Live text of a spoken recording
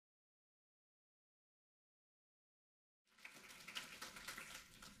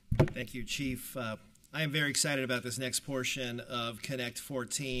Thank you, Chief. I am very excited about this next portion of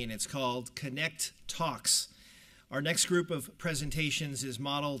Connect14. It's called ConnectTalks. Our next group of presentations is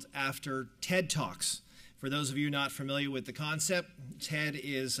modeled after TED Talks. For those of you not familiar with the concept, TED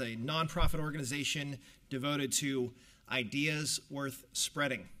is a nonprofit organization devoted to ideas worth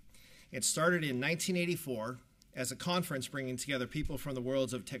spreading. It started in 1984 as a conference bringing together people from the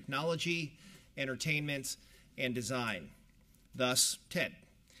worlds of technology, entertainment, and design, thus TED.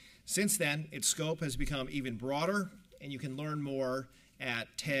 Since then, its scope has become even broader, and you can learn more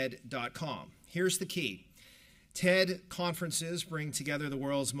at TED.com. Here's the key. TED conferences bring together the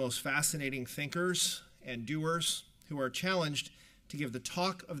world's most fascinating thinkers and doers who are challenged to give the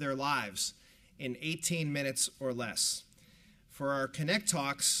talk of their lives in 18 minutes or less. For our Connect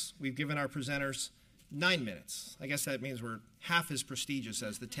Talks, we've given our presenters 9 minutes. I guess that means we're half as prestigious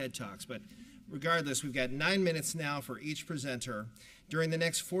as the TED Talks, but regardless, we've got 9 minutes now for each presenter. During the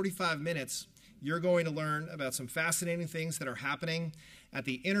next 45 minutes, you're going to learn about some fascinating things that are happening at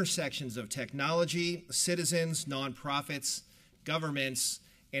the intersections of technology, citizens, nonprofits, governments,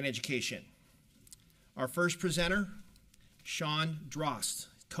 and education. Our first presenter, Shawn Drost,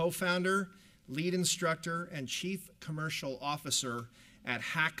 co-founder, lead instructor, and chief commercial officer at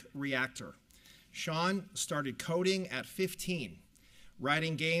Hackreactor. Shawn started coding at 15,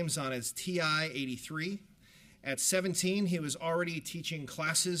 writing games on his TI-83. At 17, he was already teaching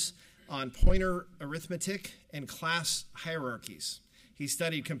classes on pointer arithmetic and class hierarchies. He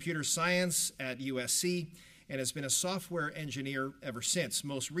studied computer science at USC and has been a software engineer ever since,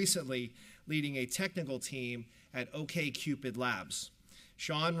 most recently leading a technical team at OkCupid Labs.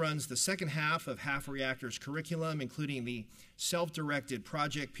 Shawn runs the second half of Hackreactor's curriculum, including the self-directed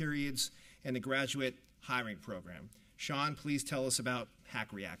project periods and the graduate hiring program. Shawn, please tell us about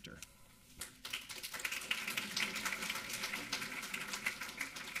Hackreactor.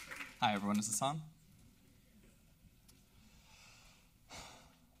 Hi, everyone. Is this on?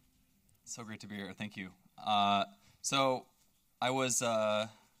 So great to be here. Thank you. So I was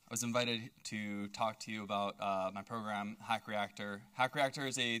invited to talk to you about my program, Hackreactor. Hackreactor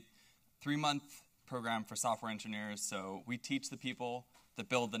is a 3-month program for software engineers. So we teach the people that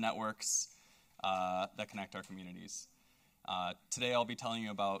build the networks that connect our communities. Today I'll be telling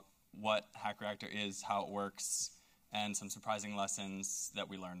you about what Hackreactor is, how it works, and some surprising lessons that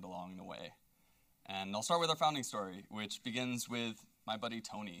we learned along the way. And I'll start with our founding story, which begins with my buddy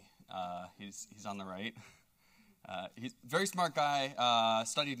Tony. He's on the right. He's a very smart guy,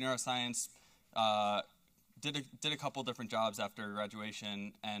 studied neuroscience, did a couple different jobs after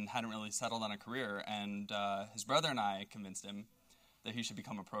graduation, and hadn't really settled on a career. And his brother and I convinced him that he should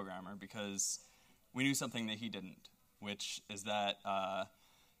become a programmer because we knew something that he didn't, which is that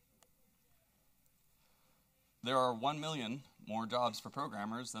there are 1 million more jobs for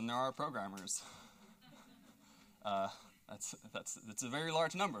programmers than there are programmers. That's a very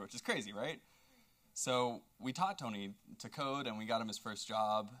large number, which is crazy, right? So we taught Tony to code, and we got him his first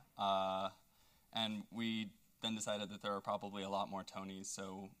job, and we then decided that there were probably a lot more Tonys,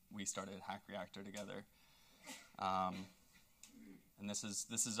 so we started Hackreactor together. And this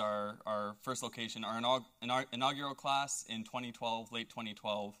is our first location, our inaugural class in 2012, late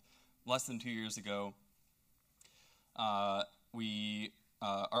 2012, less than 2 years ago. Our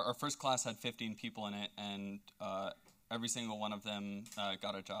first class had 15 people in it, and every single one of them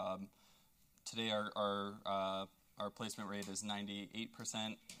got a job. Today our placement rate is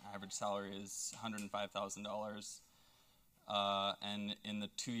 98%. Average salary is $105,000. And in the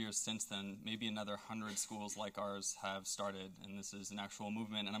 2 years since then, maybe another 100 schools like ours have started, and this is an actual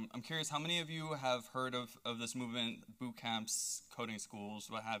movement. And I'm curious, how many of you have heard of this movement, boot camps, coding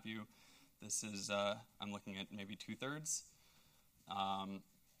schools, what have you? This is, I'm looking at maybe 2/3.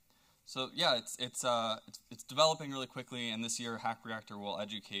 So yeah, it's developing really quickly, and this year Hackreactor will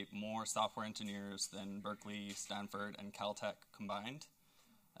educate more software engineers than Berkeley, Stanford, and Caltech combined.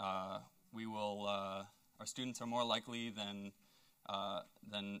 Our students are more likely than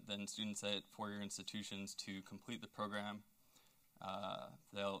students at four-year institutions to complete the program.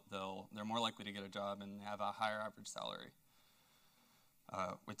 They're more likely to get a job and have a higher average salary.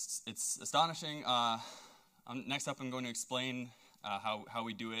 It's astonishing. Next up, I'm going to explain how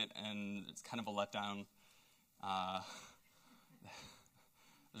we do it, and it's kind of a letdown.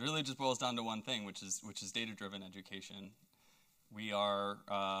 It really just boils down to one thing, which is data-driven education. We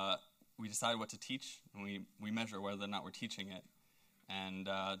decide what to teach, and we measure whether or not we're teaching it. And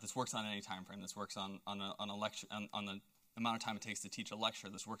this works on any time frame. This works on a lecture, on the amount of time it takes to teach a lecture.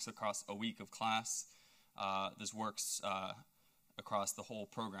 This works across a week of class. This works across the whole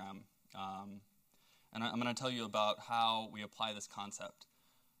program. And I'm going to tell you about how we apply this concept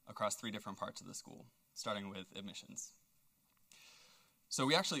across 3 different parts of the school, starting with admissions. So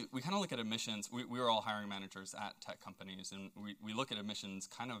we kind of look at admissions. We were all hiring managers at tech companies, and we look at admissions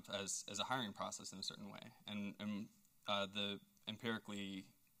kind of as a hiring process in a certain way. And the empirically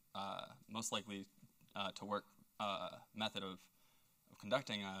most likely to work method of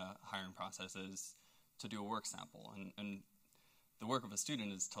conducting a hiring process is to do a work sample. And the work of a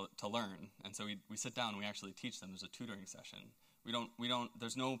student is to learn. And so we sit down and we actually teach them. There's a tutoring session.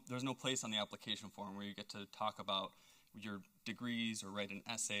 There's no place on the application form where you get to talk about your degrees or write an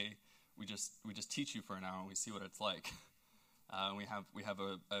essay. We just teach you for an hour and we see what it's like. We have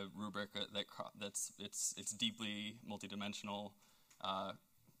a rubric that's deeply multidimensional,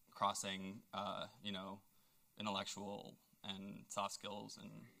 crossing intellectual and soft skills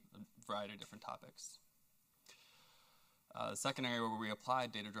and a variety of different topics. The second area where we apply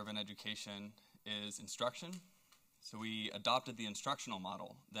data-driven education is instruction. So we adopted the instructional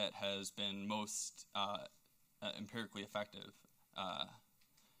model that has been most empirically effective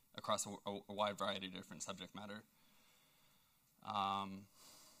across a wide variety of different subject matter.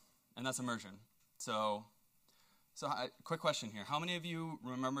 And that's immersion. So quick question here. How many of you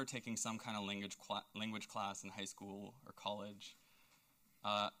remember taking some kind of language class in high school or college?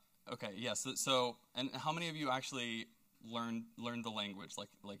 Okay, yeah, so and how many of you actually learned the language, like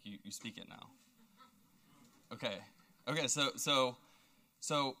you speak it now? Okay, so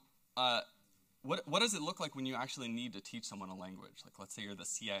what does it look like when you actually need to teach someone a language? Like, let's say you're the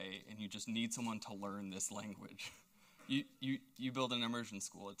CIA and you just need someone to learn this language. You build an immersion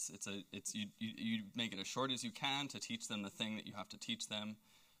school. You make it as short as you can to teach them the thing that you have to teach them,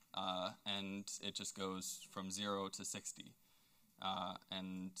 and it just goes from 0 to 60,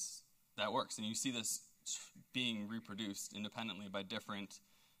 and that works. And you see this being reproduced independently by different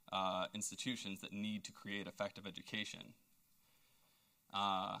institutions that need to create effective education.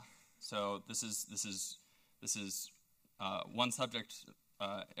 So this is one subject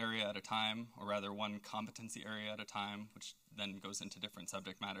area at a time, or rather one competency area at a time, which then goes into different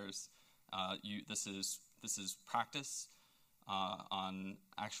subject matters. This is practice on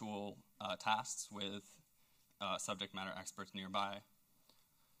actual tasks with subject matter experts nearby.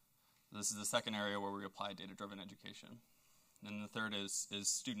 This is the second area where we apply data-driven education. And then the third is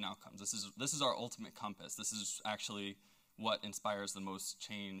student outcomes. This is our ultimate compass. This is actually what inspires the most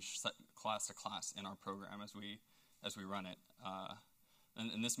change class to class in our program as we run it.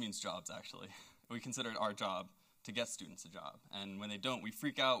 And this means jobs, actually. We consider it our job to get students a job. And when they don't, we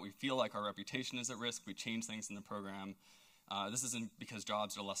freak out. We feel like our reputation is at risk. We change things in the program. This isn't because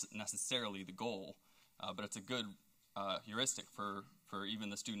jobs are less necessarily the goal, but it's a good heuristic for even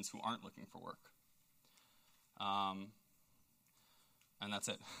the students who aren't looking for work. And that's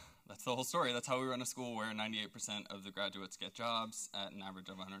it. That's the whole story. That's how we run a school where 98% of the graduates get jobs at an average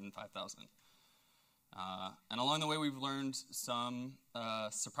of 105,000. And along the way, we've learned some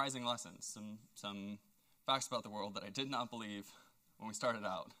surprising lessons, some facts about the world that I did not believe when we started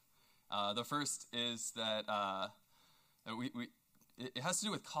out. The first is that it has to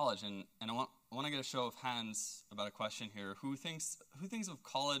do with college, and I want to get a show of hands about a question here. Who thinks of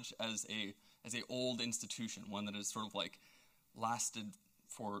college as a old institution, one that is sort of like lasted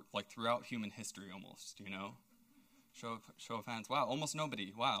for like throughout human history almost, you know? Show of hands. Wow, almost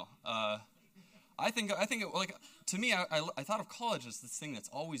nobody. Wow. I think it, like, to me, I thought of college as this thing that's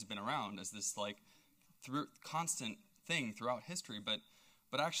always been around, as this like constant thing throughout history, but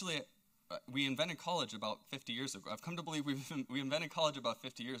actually we invented college about 50 years ago. I've come to believe we invented college about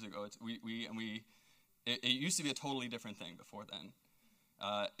 50 years ago. It used to be a totally different thing before then.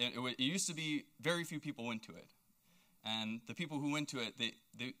 It used to be very few people went to it, and the people who went to it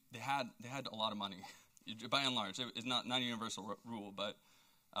they had a lot of money, by and large. It's not a universal rule, but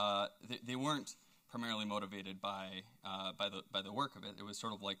they weren't primarily motivated by the work of it. It was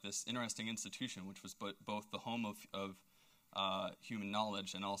sort of like this interesting institution, which was both the home of human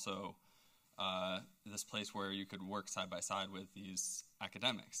knowledge and also this place where you could work side by side with these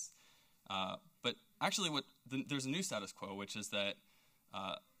academics. But actually, there's a new status quo, which is that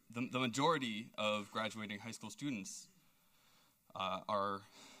the majority of graduating high school students are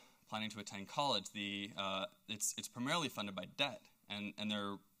planning to attend college. It's primarily funded by debt, and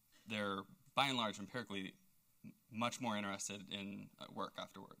they're by and large empirically much more interested in work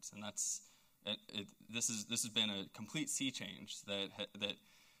afterwards. And this has been a complete sea change that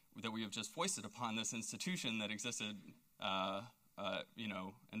we have just foisted upon this institution that existed, and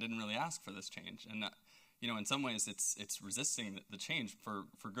didn't really ask for this change. And in some ways, it's resisting the change for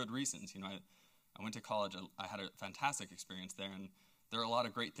good reasons. I went to college. I had a fantastic experience there, and there are a lot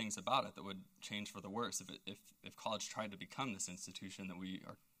of great things about it that would change for the worse if college tried to become this institution that we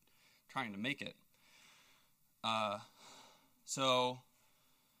are trying to make it.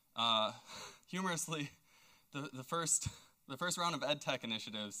 Humorously, the first round of ed tech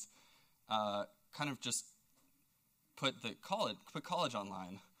initiatives kind of just put college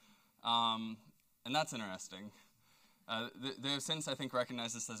online, and that's interesting. They have since, I think,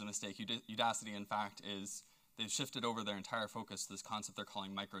 recognized this as a mistake. Udacity, in fact, they've shifted over their entire focus to this concept they're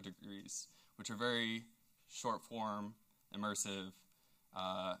calling micro degrees, which are very short form, immersive,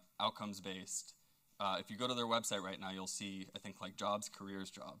 outcomes based. If you go to their website right now, you'll see, I think, like jobs, careers,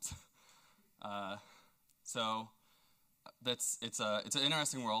 jobs. So it's an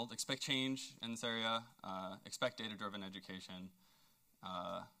interesting world. Expect change in this area. Expect data-driven education.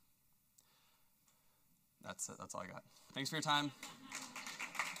 That's all I got. Thanks for your time.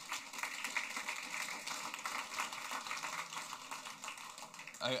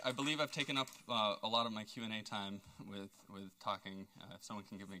 I believe I've taken up a lot of my Q&A time with talking. If someone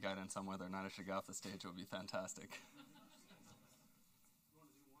can give me guidance on whether or not I should get off the stage, it would be fantastic.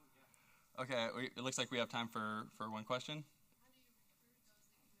 Okay, it looks like we have time for one question.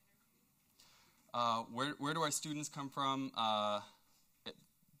 Where do our students come from?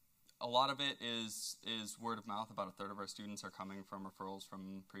 A lot of it is word of mouth. About a third of our students are coming from referrals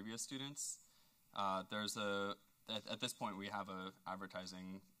from previous students. At this point, we have a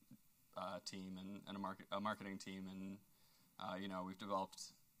advertising team and a marketing team, and we've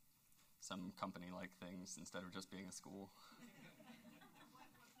developed some company-like things instead of just being a school.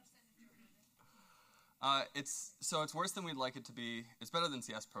 It's worse than we'd like it to be. It's better than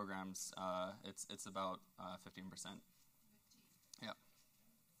CS programs. It's about 15%. Yeah.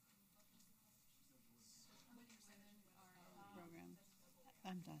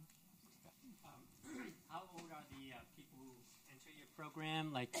 I'm done. How old are the people who enter your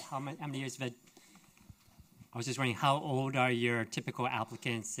program? Like how many years of I was just wondering, how old are your typical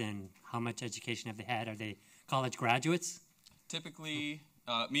applicants and how much education have they had? Are they college graduates? Typically,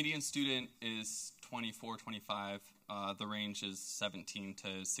 median student is 24, 25. The range is 17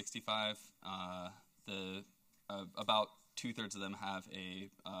 to 65. About 2/3 of them have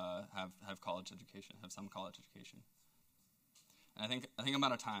have college education, have some college education. And I think I'm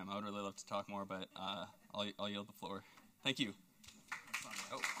out of time. I would really love to talk more, but I'll yield the floor. Thank you.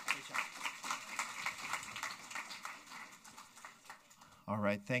 Oh. All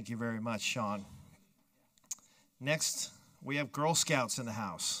right, thank you very much, Shawn. Next, we have Girl Scouts in the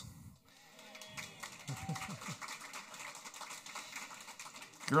house.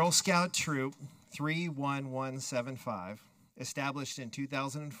 Girl Scout Troop 31175, established in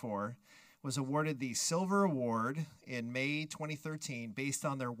 2004, was awarded the Silver Award in May 2013 based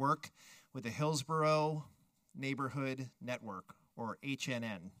on their work with the Hillsborough Neighborhood Network, or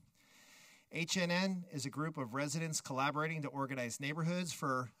HNN. HNN is a group of residents collaborating to organize neighborhoods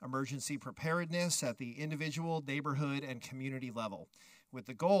for emergency preparedness at the individual, neighborhood, and community level, with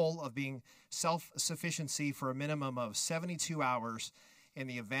the goal of being self-sufficiency for a minimum of 72 hours in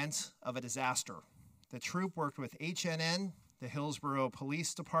the event of a disaster. The troop worked with HNN, the Hillsborough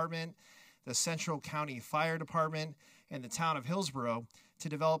Police Department, the Central County Fire Department, and the town of Hillsborough to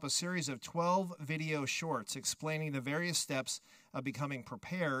develop a series of 12 video shorts explaining the various steps of becoming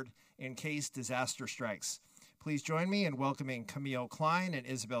prepared in case disaster strikes. Please join me in welcoming Camille Klein and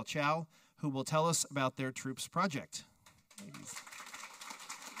Isabel Chow, who will tell us about their troop's project. Ladies.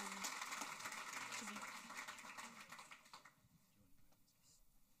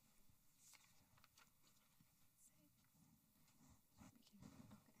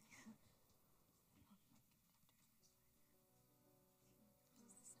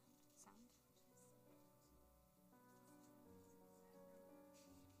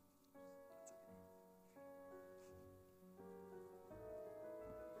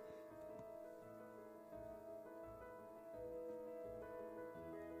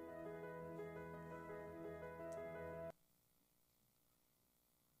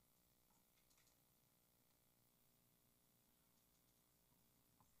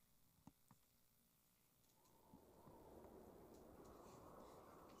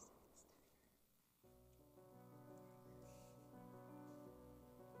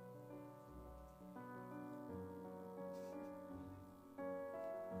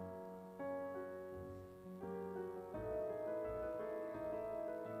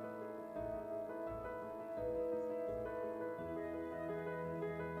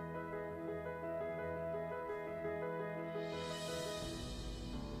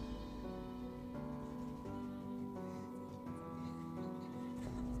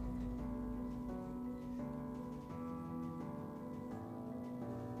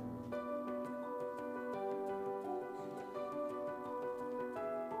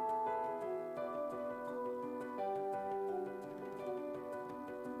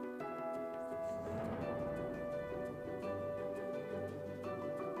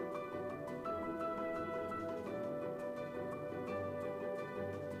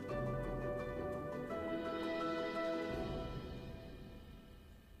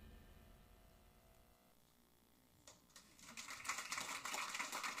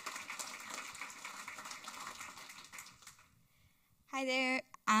 Hi there,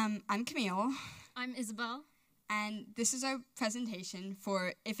 I'm Camille, I'm Isabel. and this is our presentation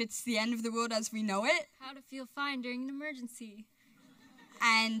for If It's the End of the World as We Know It. How to feel fine during an emergency.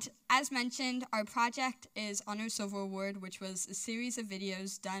 And as mentioned, our project is Honor Silver Award, which was a series of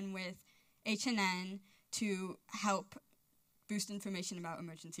videos done with HNN to help boost information about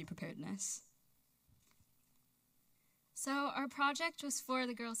emergency preparedness. So our project was for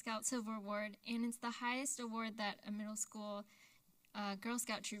the Girl Scout Silver Award, and it's the highest award that a middle school Girl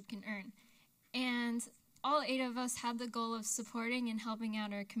Scout troop can earn. And all 8 of us had the goal of supporting and helping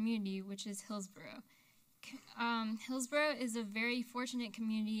out our community, which is Hillsborough. Hillsborough is a very fortunate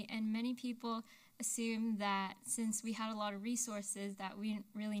community, and many people assume that since we had a lot of resources that we didn't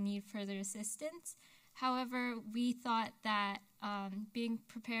really need further assistance. However, we thought that being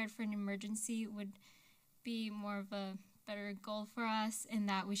prepared for an emergency would be more of a better goal for us and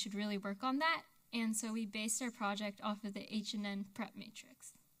that we should really work on that. And so we based our project off of the H&N Prep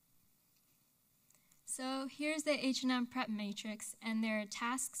Matrix. So here's the H&M Prep Matrix, and there are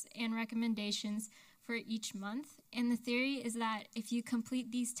tasks and recommendations for each month. And the theory is that if you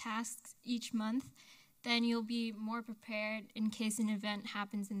complete these tasks each month, then you'll be more prepared in case an event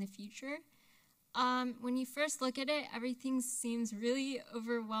happens in the future. When you first look at it, everything seems really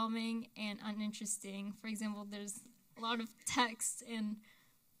overwhelming and uninteresting. For example, there's a lot of text and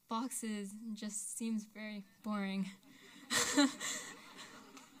boxes, and just seems very boring.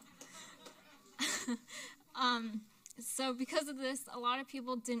 So because of this, a lot of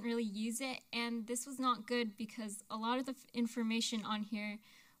people didn't really use it, and this was not good because a lot of the information on here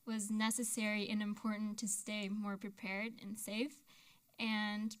was necessary and important to stay more prepared and safe.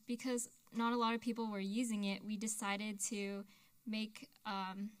 And because not a lot of people were using it, we decided to make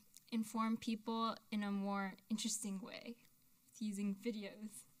inform people in a more interesting way, using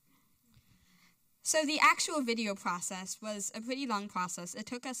videos. So the actual video process was a pretty long process. It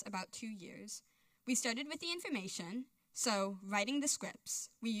took us about 2 years. We started with the information, so writing the scripts.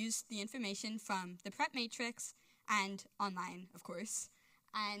 We used the information from the prep matrix and online, of course.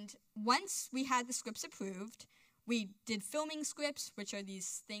 And once we had the scripts approved, we did filming scripts, which are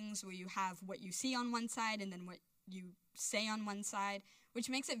these things where you have what you see on one side and then what you say on one side, which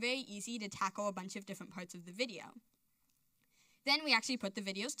makes it very easy to tackle a bunch of different parts of the video. Then we actually put the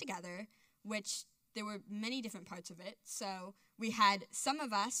videos together, which there were many different parts of it. So we had some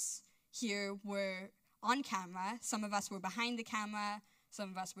of us here were on camera, some of us were behind the camera, some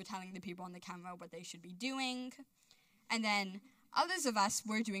of us were telling the people on the camera what they should be doing, and then others of us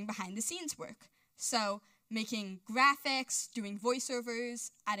were doing behind the scenes work. So making graphics, doing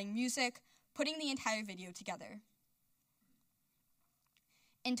voiceovers, adding music, putting the entire video together.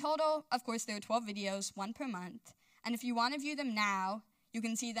 In total, of course, there are 12 videos, 1 per month, and if you want to view them now, you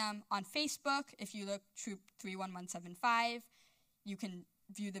can see them on Facebook. If you look Troup 31175, you can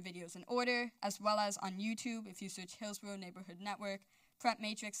view the videos in order, as well as on YouTube if you search Hillsborough Neighborhood Network, Prep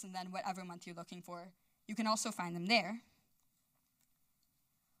Matrix, and then whatever month you're looking for. You can also find them there.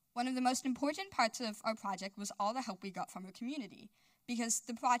 One of the most important parts of our project was all the help we got from our community, because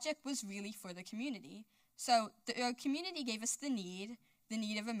the project was really for the community. So our community gave us the need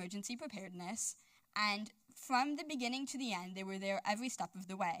of emergency preparedness, and from the beginning to the end, they were there every step of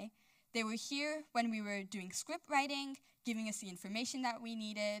the way. They were here when we were doing script writing, giving us the information that we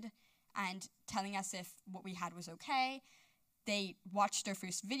needed, and telling us if what we had was okay. They watched our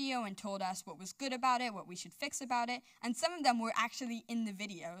first video and told us what was good about it, what we should fix about it, and some of them were actually in the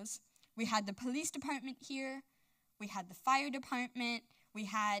videos. We had the police department here, we had the fire department, we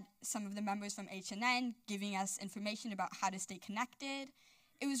had some of the members from H&N giving us information about how to stay connected.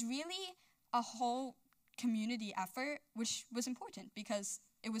 It was really a whole community effort, which was important because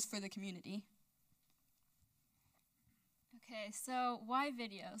it was for the community. Okay, so why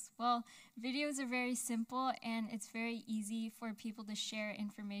videos? Well, videos are very simple, and it's very easy for people to share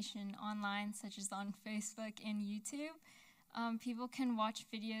information online, such as on Facebook and YouTube. People can watch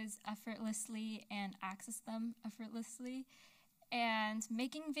videos effortlessly and access them effortlessly. And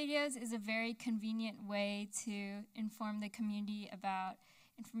making videos is a very convenient way to inform the community about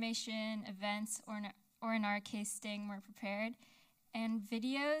information, events, or in our case, staying more prepared. And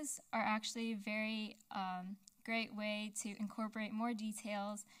videos are actually a very great way to incorporate more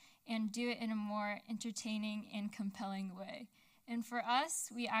details and do it in a more entertaining and compelling way. And for us,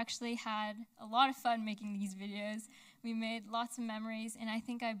 we actually had a lot of fun making these videos. We made lots of memories, and I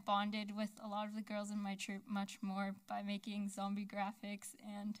think I bonded with a lot of the girls in my troop much more by making zombie graphics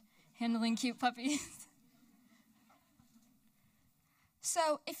and handling cute puppies.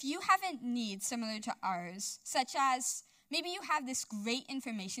 So if you have a need similar to ours, such as maybe you have this great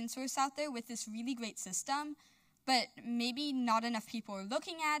information source out there with this really great system, but maybe not enough people are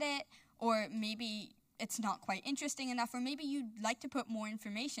looking at it, or maybe it's not quite interesting enough, or maybe you'd like to put more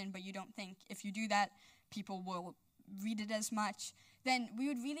information, but you don't think if you do that, people will read it as much, then we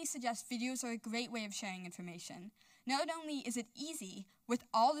would really suggest videos are a great way of sharing information. Not only is it easy with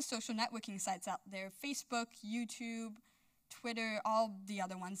all the social networking sites out there, Facebook, YouTube, Twitter, all the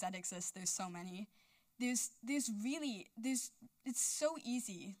other ones that exist, there's so many. It's so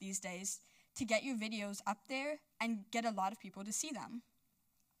easy these days to get your videos up there and get a lot of people to see them.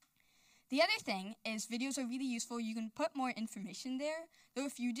 The other thing is videos are really useful. You can put more information there, though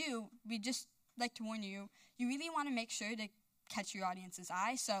if you do, we just like to warn you, you really want to make sure to catch your audience's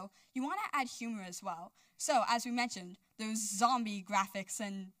eye, so you want to add humor as well. So, as we mentioned, there's zombie graphics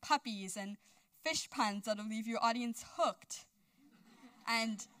and puppies and fish puns that'll leave your audience hooked.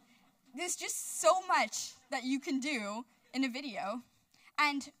 And there's just so much that you can do in a video.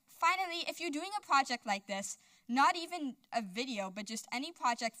 And finally, if you're doing a project like this, not even a video, but just any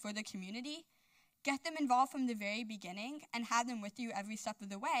project for the community, get them involved from the very beginning and have them with you every step of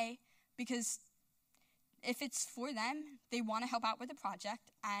the way, because if it's for them, they want to help out with the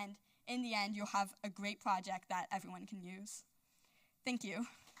project, and in the end, you'll have a great project that everyone can use. Thank you.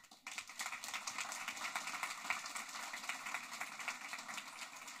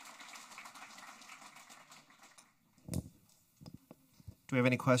 Do we have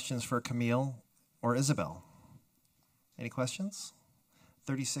any questions for Camille or Isabel? Any questions?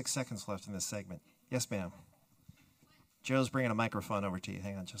 36 seconds left in this segment. Yes, ma'am. Joe's bringing a microphone over to you.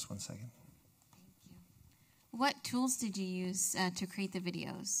 Hang on just 1 second. Thank you. What tools did you use to create the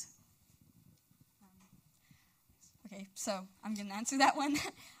videos? Okay, so I'm going to answer that one.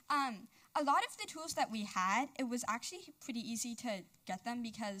 A lot of the tools that we had, it was actually pretty easy to get them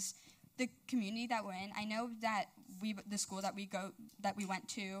because the community that we're in, I know that the school that we went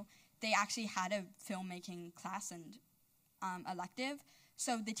to, they actually had a filmmaking class and elective.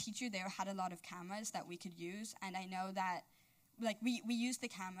 So the teacher there had a lot of cameras that we could use, and I know that we used the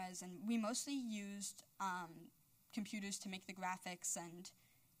cameras, and we mostly used computers to make the graphics and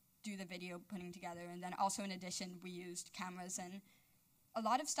do the video putting together, and then also in addition we used cameras and a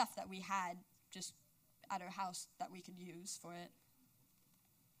lot of stuff that we had just at our house that we could use for it.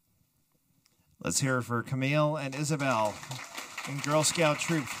 Let's hear it for Camille and Isabel in Girl Scout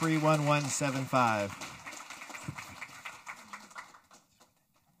Troop 31175.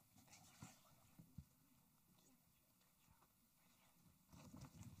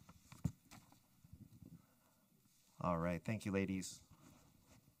 All right, thank you, ladies.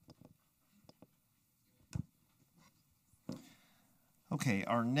 Okay,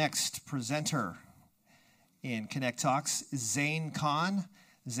 our next presenter in Connect Talks is Zain Kahn.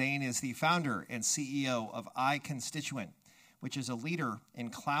 Zain is the founder and CEO of iConstituent, which is a leader in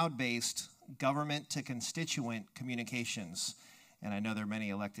cloud-based government-to-constituent communications. And I know there are many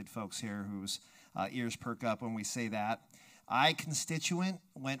elected folks here whose ears perk up when we say that. iConstituent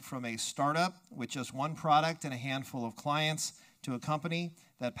went from a startup with just one product and a handful of clients to a company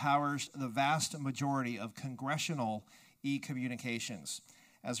that powers the vast majority of congressional e-communications.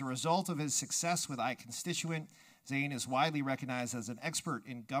 As a result of his success with iConstituent, Zain is widely recognized as an expert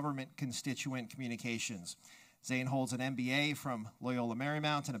in government constituent communications. Zain holds an MBA from Loyola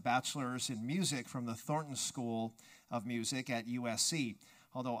Marymount and a bachelor's in music from the Thornton School of Music at USC.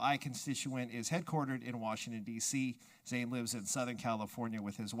 Although iConstituent is headquartered in Washington, D.C., Zain lives in Southern California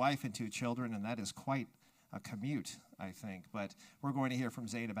with his wife and 2 children, and that is quite a commute, I think. But we're going to hear from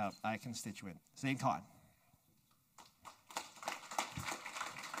Zain about iConstituent. Zain Kahn.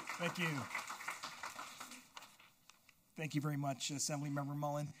 Thank you. Thank you very much, Assemblymember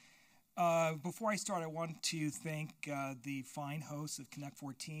Mullen. Before I start, I want to thank the fine hosts of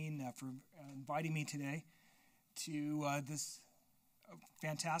Connect14 for inviting me today to this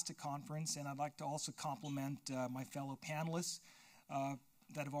fantastic conference, and I'd like to also compliment my fellow panelists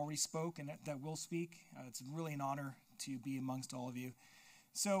that have already spoken and that will speak. It's really an honor to be amongst all of you.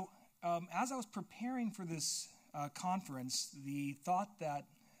 So as I was preparing for this conference, the thought that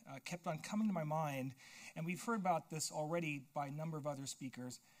kept on coming to my mind, and we've heard about this already by a number of other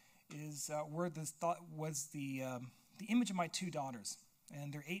speakers, is where this thought was the image of my 2 daughters,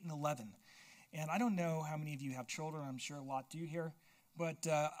 and they're 8 and 11. And I don't know how many of you have children. I'm sure a lot do here. But,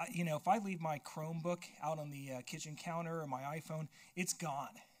 if I leave my Chromebook out on the kitchen counter or my iPhone, it's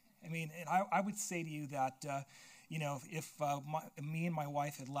gone. I mean, and I would say to you that, if me and my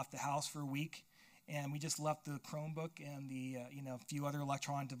wife had left the house for a week and we just left the Chromebook and the, a few other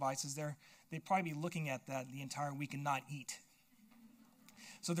electronic devices there, they'd probably be looking at that the entire week and not eat.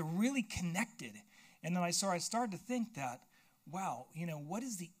 So they're really connected. And then I started to think that, wow, what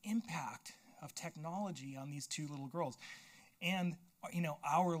is the impact of technology on these two little girls. And,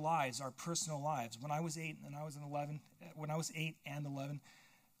 our lives, our personal lives. When I was 8 and I was 11,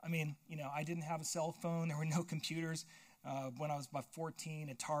 I didn't have a cell phone. There were no computers. When I was about 14,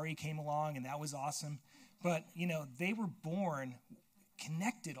 Atari came along, and that was awesome. But, they were born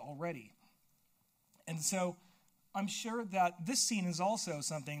connected already. And so I'm sure that this scene is also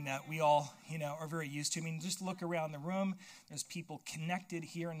something that we all, are very used to. I mean, just look around the room. There's people connected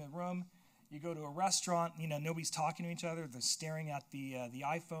here in the room. You go to a restaurant, nobody's talking to each other. They're staring at the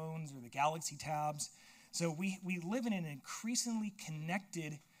iPhones or the Galaxy tabs. So we live in an increasingly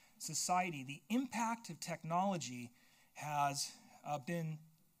connected society. The impact of technology has been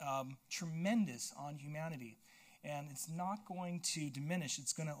tremendous on humanity. And it's not going to diminish.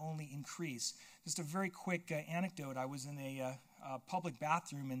 It's going to only increase. Just a very quick anecdote. I was in a public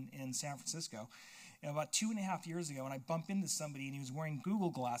bathroom in San Francisco about 2.5 years ago, and I bumped into somebody, and he was wearing Google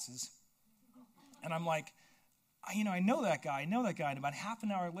glasses. And I'm like, I know that guy. And about half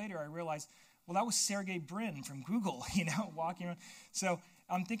an hour later, I realized, well, that was Sergey Brin from Google, walking around. So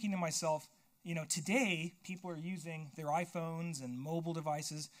I'm thinking to myself, today people are using their iPhones and mobile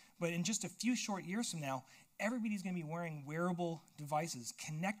devices, but in just a few short years from now, everybody's going to be wearing wearable devices,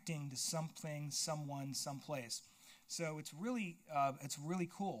 connecting to something, someone, someplace. So it's really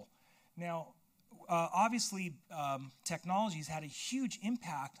cool. Now, obviously, technology's had a huge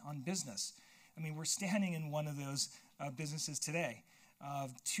impact on business. I mean, we're standing in one of those businesses today.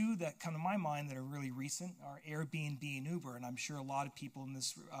 Two that come to my mind that are really recent are Airbnb and Uber, and I'm sure a lot of people in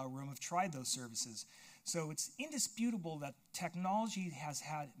this room have tried those services. So it's indisputable that technology has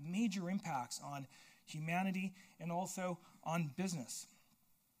had major impacts on humanity and also on business.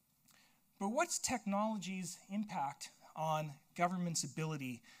 But what's technology's impact on government's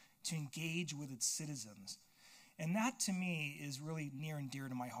ability to engage with its citizens? And that, to me, is really near and dear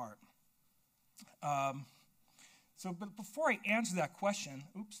to my heart. But before I answer that question,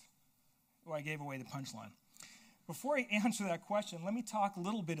 I gave away the punchline. Before I answer that question, let me talk a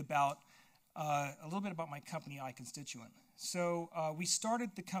little bit about my company, iConstituent. So we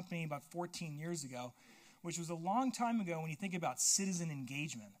started the company about 14 years ago, which was a long time ago when you think about citizen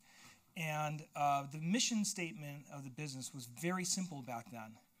engagement. And the mission statement of the business was very simple back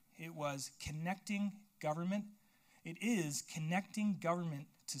then. It was connecting government. It is connecting government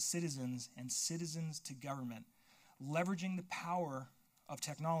to citizens and citizens to government, leveraging the power of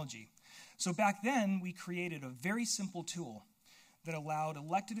technology. So back then, we created a very simple tool that allowed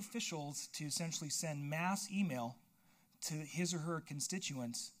elected officials to essentially send mass email to his or her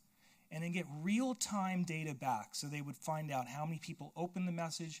constituents and then get real-time data back. So they would find out how many people opened the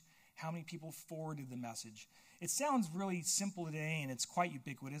message, how many people forwarded the message. It sounds really simple today, and it's quite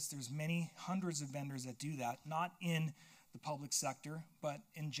ubiquitous. There's many hundreds of vendors that do that, not in the public sector, but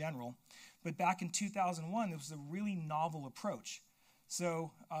in general. But back in 2001, it was a really novel approach.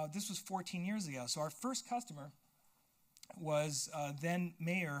 So this was 14 years ago. So our first customer was then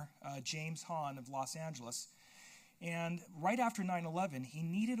Mayor James Hahn of Los Angeles. And right after 9/11, he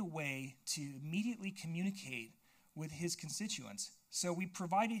needed a way to immediately communicate with his constituents. So we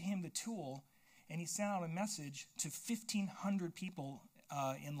provided him the tool, and he sent out a message to 1,500 people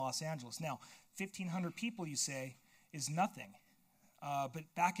in Los Angeles. Now, 1,500 people, you say, is nothing.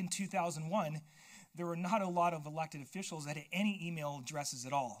 But back in 2001, there were not a lot of elected officials that had any email addresses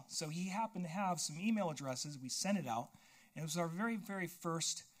at all. So he happened to have some email addresses. We sent it out, and it was our very, very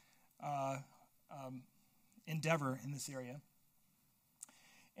first endeavor in this area.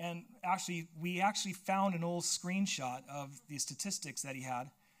 And we actually found an old screenshot of the statistics that he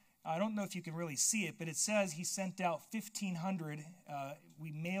had. I don't know if you can really see it, but it says he sent out 1,500,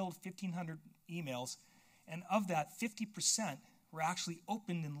 we mailed 1,500 emails, and of that, 50% were actually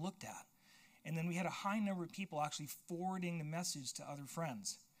opened and looked at. And then we had a high number of people actually forwarding the message to other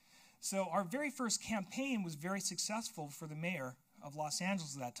friends. So our very first campaign was very successful for the mayor of Los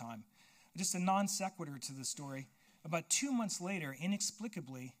Angeles at that time. Just a non sequitur to the story. About 2 months later,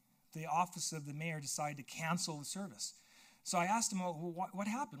 inexplicably, the office of the mayor decided to cancel the service. So I asked them, well, what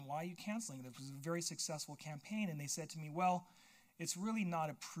happened? Why are you canceling it? It was a very successful campaign. And they said to me, well, it's really not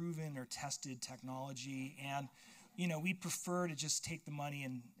a proven or tested technology. And, we prefer to just take the money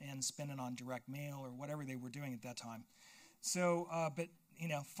and spend it on direct mail or whatever they were doing at that time. So, but,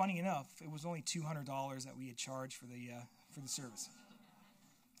 funny enough, it was only $200 that we had charged for the service.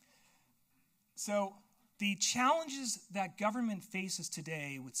 So the challenges that government faces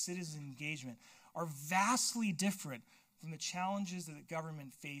today with citizen engagement are vastly different from the challenges that the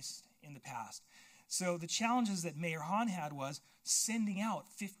government faced in the past. So the challenges that Mayor Hahn had was sending out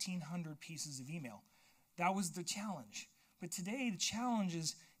 1,500 pieces of email. That was the challenge. But today the challenge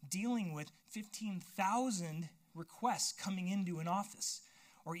is dealing with 15,000 requests coming into an office,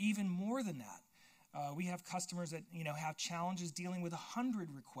 or even more than that. We have customers that have challenges dealing with 100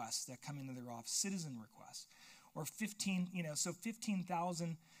 requests that come into their office, citizen requests, or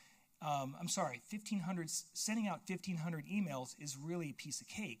 15,000. 1,500. Sending out 1,500 emails is really a piece of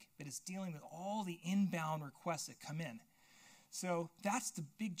cake, but it's dealing with all the inbound requests that come in. So that's the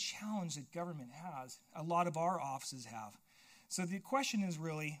big challenge that government has. A lot of our offices have. So the question is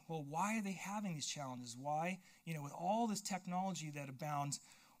really, well, why are they having these challenges? Why, with all this technology that abounds,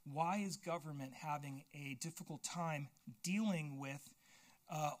 why is government having a difficult time dealing with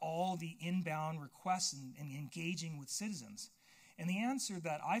all the inbound requests and engaging with citizens? And the answer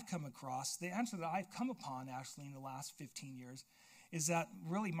that I've come upon actually in the last 15 years, is that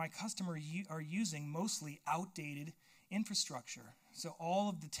really my customers are using mostly outdated infrastructure. So all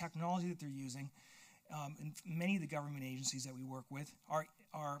of the technology that they're using, and many of the government agencies that we work with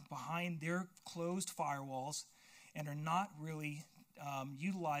are behind their closed firewalls and are not really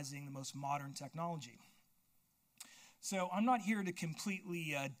utilizing the most modern technology. So I'm not here to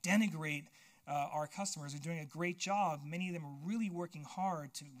completely denigrate our customers. Are doing a great job. Many of them are really working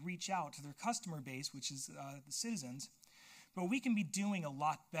hard to reach out to their customer base, which is the citizens. But we can be doing a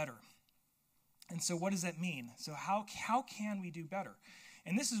lot better. And so what does that mean? So how can we do better?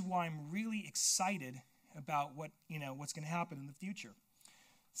 And this is why I'm really excited about what's going to happen in the future.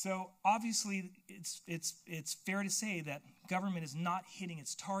 So obviously it's fair to say that government is not hitting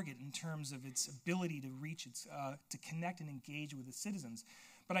its target in terms of its ability to reach to connect and engage with the citizens.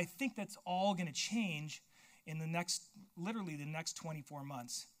 But I think that's all going to change in the next 24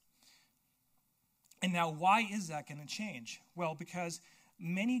 months. And now why is that going to change? Well, because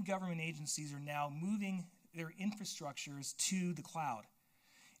many government agencies are now moving their infrastructures to the cloud.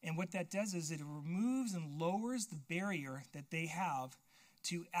 And what that does is it removes and lowers the barrier that they have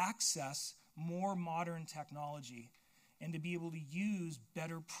to access more modern technology and to be able to use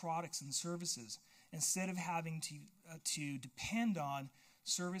better products and services instead of having to depend on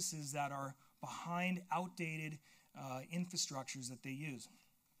services that are behind outdated infrastructures that they use.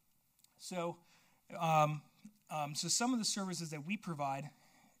 So, so some of the services that we provide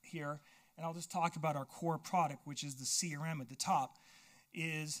here, and I'll just talk about our core product, which is the CRM at the top,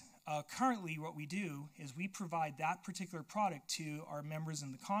 is currently what we do is we provide that particular product to our members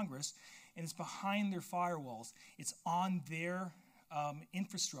in the Congress, and it's behind their firewalls. It's on their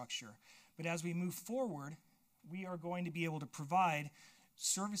infrastructure. But as we move forward, we are going to be able to provide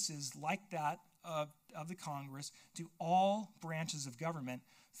services like that of the Congress to all branches of government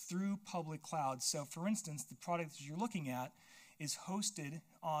through public clouds. So for instance, the product that you're looking at is hosted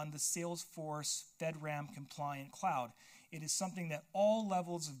on the Salesforce FedRAMP compliant cloud. It is something that all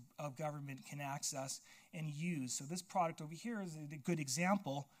levels of government can access and use. So this product over here is a good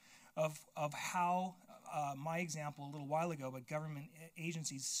example of how my example a little while ago about government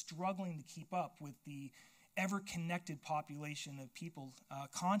agencies struggling to keep up with the ever-connected population of people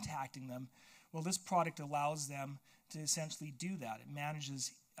contacting them. Well, this product allows them to essentially do that. It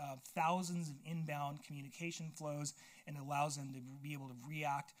manages thousands of inbound communication flows and allows them to be able to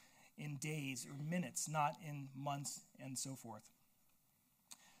react in days or minutes, not in months and so forth.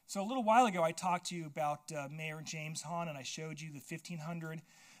 So a little while ago, I talked to you about Mayor James Hahn, and I showed you the 1,500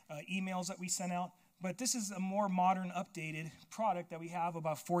 emails that we sent out. But this is a more modern, updated product that we have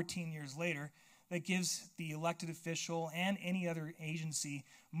about 14 years later that gives the elected official and any other agency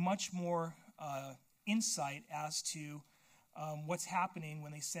much more insight as to what's happening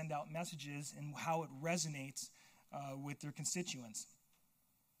when they send out messages and how it resonates with their constituents.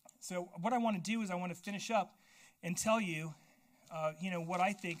 So what I want to do is I want to finish up and tell you, what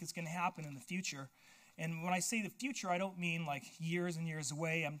I think is going to happen in the future. And when I say the future, I don't mean like years and years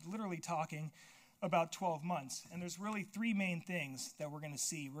away. I'm literally talking about 12 months. And there's really three main things that we're going to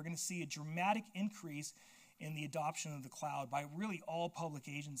see. We're going to see a dramatic increase in the adoption of the cloud by really all public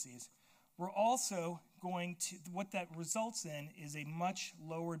agencies. We're also going to, what that results in is a much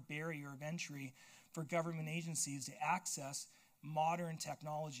lowered barrier of entry for government agencies to access modern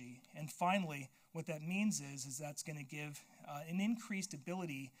technology. And finally, what that means is that's going to give an increased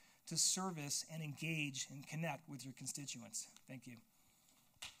ability to service and engage and connect with your constituents. Thank you.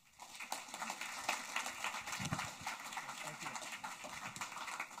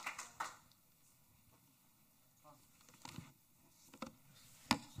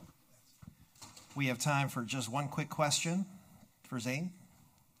 We have time for just one quick question for Zain.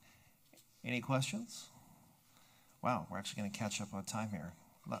 Any questions? Wow, we're actually going to catch up on time here.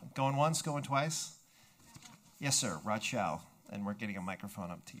 Going once, going twice? Yes, sir, Rod Chow. And we're getting a microphone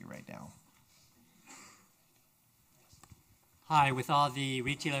up to you right now. Hi, with all the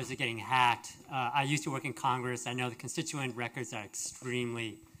retailers that are getting hacked, I used to work in Congress. I know the constituent records are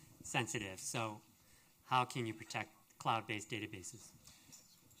extremely sensitive. So how can you protect cloud-based databases?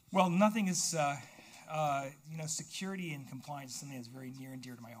 Well, nothing is, security and compliance is something that's very near and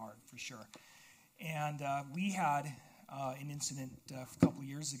dear to my heart, for sure. And we had an incident a couple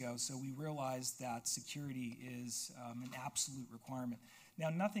years ago, so we realized that security is an absolute requirement. Now,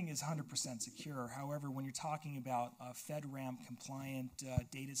 nothing is 100% secure. However, when you're talking about a FedRAMP compliant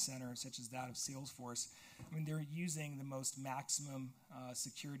data center such as that of Salesforce, I mean, they're using the most maximum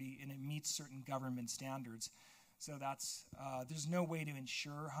security, and it meets certain government standards. So that's there's no way to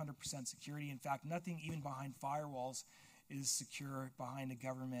ensure 100% security. In fact, nothing even behind firewalls is secure behind a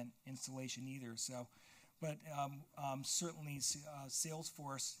government installation either. So, but certainly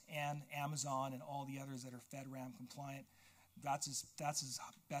Salesforce and Amazon and all the others that are FedRAMP compliant, that's as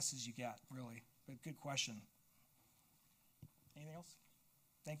best as you get, really. But good question. Anything else?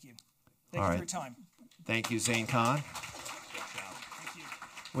 Thank you. Thank you for your time. Thank you, Zain Kahn. Thank you.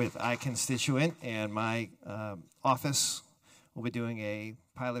 With iConstituent, and my office will be doing a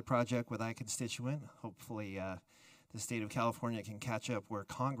pilot project with iConstituent. Hopefully the state of California can catch up where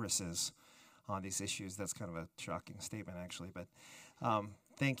Congress is on these issues. That's kind of a shocking statement, actually, but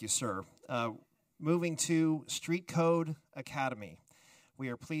thank you, sir. Moving to Street Code Academy. We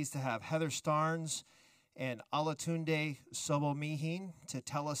are pleased to have Heather Starnes and Olatunde Sobomehin to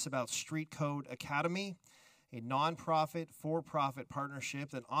tell us about Street Code Academy, a nonprofit, for-profit partnership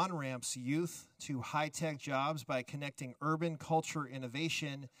that on-ramps youth to high-tech jobs by connecting urban culture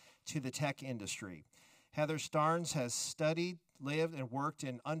innovation to the tech industry. Heather Starnes has studied, lived, and worked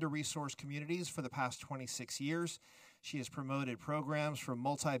in under-resourced communities for the past 26 years. She has promoted programs for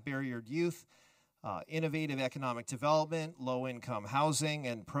multi-barriered youth, innovative economic development, low-income housing,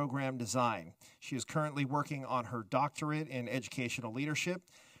 and program design. She is currently working on her doctorate in educational leadership.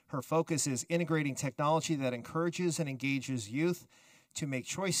 Her focus is integrating technology that encourages and engages youth to make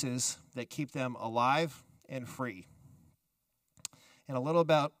choices that keep them alive and free. And a little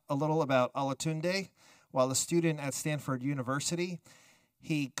about Olatunde. While a student at Stanford University,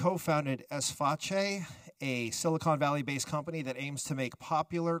 he co-founded Esface, a Silicon Valley-based company that aims to make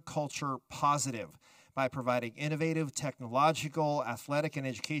popular culture positive by providing innovative, technological, athletic, and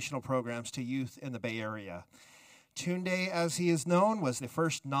educational programs to youth in the Bay Area. Tunde, as he is known, was the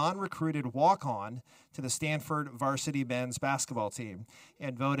first non-recruited walk-on to the Stanford varsity men's basketball team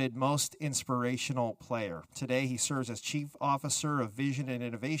and voted most inspirational player. Today, he serves as Chief Officer of Vision and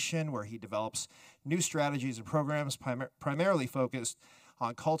Innovation, where he develops new strategies and programs primarily focused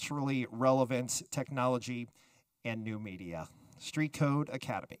on culturally relevant technology and new media. Street Code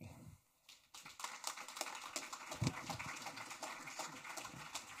Academy.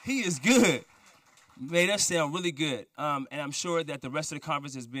 He is good. Made us sound really good. And I'm sure that the rest of the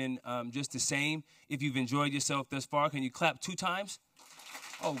conference has been just the same. If you've enjoyed yourself thus far, can you clap 2 times?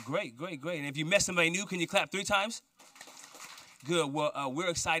 Oh, great, great, great. And if you met somebody new, can you clap 3 times? Good. Well, we're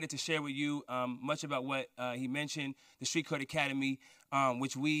excited to share with you much about what he mentioned, the Street Code Academy,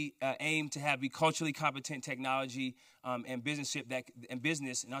 which we aim to have be culturally competent technology and business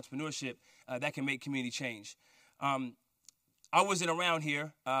and entrepreneurship that can make community change. I wasn't around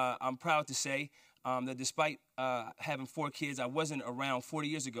here. I'm proud to say that despite having 4 kids, I wasn't around 40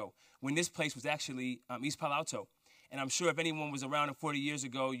 years ago when this place was actually East Palo Alto. And I'm sure if anyone was around 40 years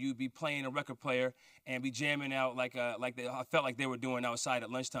ago, you'd be playing a record player and be jamming out I felt like they were doing outside at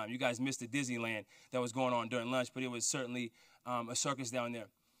lunchtime. You guys missed the Disneyland that was going on during lunch, but it was certainly a circus down there.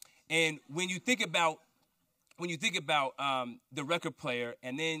 And when you think about the record player,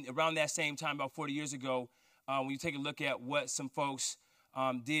 and then around that same time, about 40 years ago, when you take a look at what some folks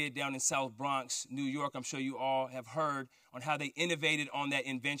did down in South Bronx, New York, I'm sure you all have heard on how they innovated on that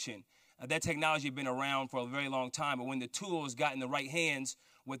invention. That technology had been around for a very long time, but when the tools got in the right hands,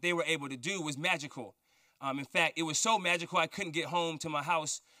 what they were able to do was magical. In fact, it was so magical I couldn't get home to my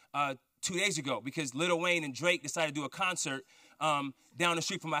house 2 days ago because Lil Wayne and Drake decided to do a concert down the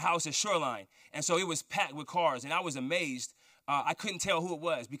street from my house at Shoreline. And so it was packed with cars, and I was amazed. I couldn't tell who it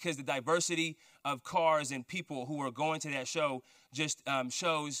was because the diversity of cars and people who were going to that show just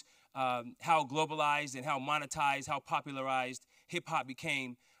shows how globalized and how monetized, how popularized hip-hop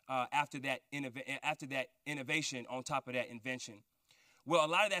became after that innovation on top of that invention. Well, a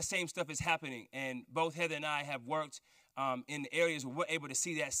lot of that same stuff is happening, and both Heather and I have worked in the areas where we're able to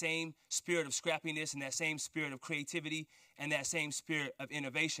see that same spirit of scrappiness and that same spirit of creativity and that same spirit of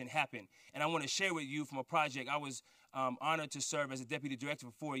innovation happen. And I want to share with you from a project. I was honored to serve as a deputy director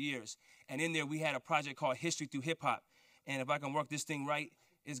for 4 years, and in there we had a project called History Through Hip Hop. And if I can work this thing right,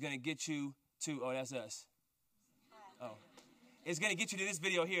 it's going to get you to, oh, that's us. Oh. is going to get you to this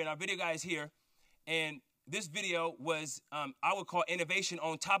video here, and our video guy is here. And this video was, I would call innovation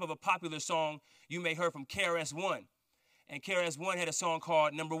on top of a popular song you may heard from KRS-One. And KRS-One had a song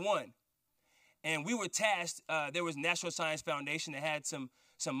called Number One. And we were tasked, there was National Science Foundation that had some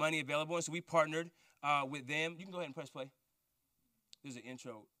money available, and so we partnered with them. You can go ahead and press play. There's an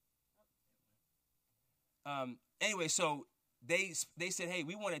intro. Anyway, so they said, hey,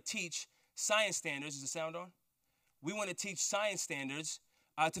 we want to teach science standards. Is the sound on? We want to teach science standards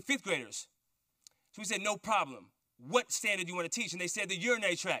to 5th graders. So we said, no problem. What standard do you want to teach? And they said the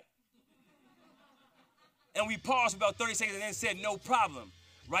urinary tract. And we paused for about 30 seconds and then said, no problem,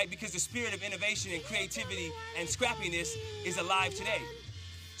 right? Because the spirit of innovation and creativity and scrappiness is alive today.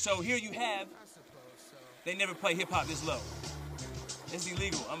 So here you have, they never play hip-hop this low. It's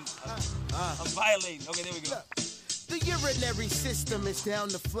illegal. I'm violating. Okay, there we go. Look, the urinary system is down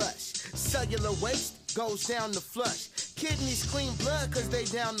the flush. Cellular waste goes down the flush. Kidneys clean blood cause they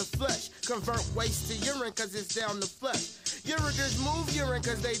down the flush. Convert waste to urine cause it's down the flush. Ureters move urine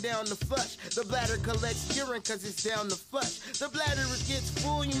cause they down the flush. The bladder collects urine cause it's down the flush. The bladder gets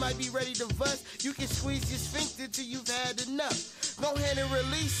full, you might be ready to bust. You can squeeze your sphincter till you've had enough. Go ahead and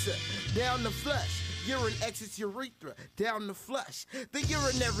release it, down the flush. Urine exits urethra, down the flush. The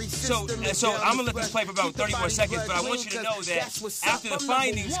urinary system So I'm going to let this play for about 30 more seconds, but I want you to know that after the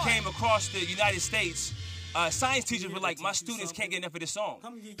findings came across the United States, science teachers were like, my students can't get enough of this song.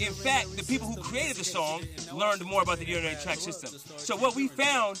 In fact, the people who created the song learned more about the urinary tract system. So what we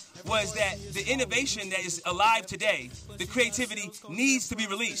found was that the innovation that is alive today, the creativity, needs to be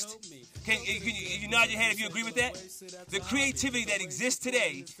released. Can you nod your head if you agree with that? The creativity that exists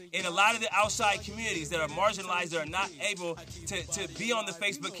today in a lot of the outside communities that are marginalized, that are not able to be on the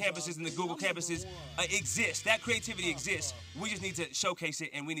Facebook campuses and the Google campuses exists. That creativity exists. We just need to showcase it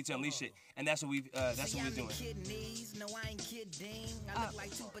and we need to unleash it. And that's what that's what we're doing. No, I ain't kidding. I look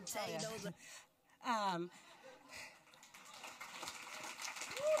like 2 potatoes.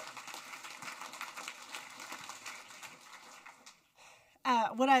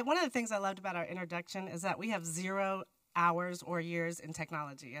 One of the things I loved about our introduction is that we have 0 hours or years in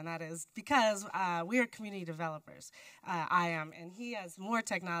technology, and that is because we are community developers. I am, and he has more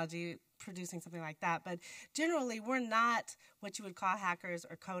technology producing something like that, but generally we're not what you would call hackers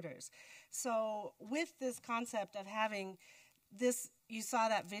or coders. So with this concept of having this, you saw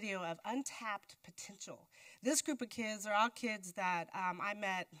that video of untapped potential. This group of kids are all kids that I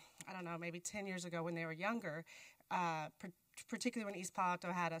met, I don't know, maybe 10 years ago when they were younger, particularly when East Palo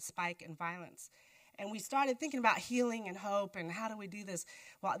Alto had a spike in violence. And we started thinking about healing and hope and how do we do this?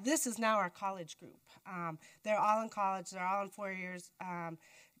 Well, this is now our college group. They're all in college. They're all in 4 years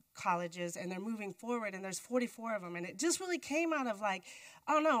colleges, and they're moving forward, and there's 44 of them. And it just really came out of like,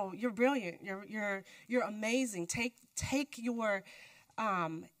 oh, no, you're brilliant. You're amazing. Take your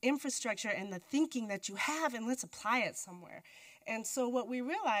infrastructure and the thinking that you have, and let's apply it somewhere. And so what we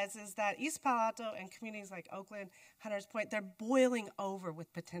realize is that East Palo Alto and communities like Oakland, Hunters Point, they're boiling over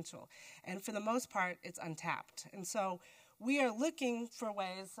with potential. And for the most part, it's untapped. And so we are looking for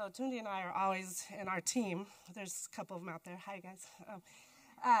ways. So Tunde and I are always in our team. There's a couple of them out there. Hi, guys.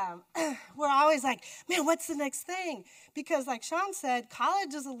 We're always like, man, what's the next thing? Because like Shawn said,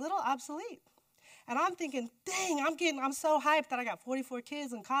 college is a little obsolete. And I'm thinking, dang, I'm so hyped that I got 44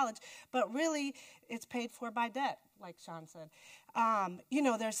 kids in college, but really it's paid for by debt, like Shawn said.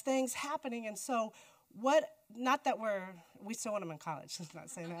 There's things happening, and so not that we still want them in college, I'm not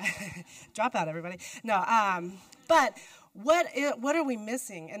saying that. Drop out, everybody. No, but what are we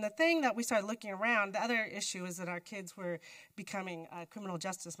missing? And the thing that we started looking around, the other issue is that our kids were becoming criminal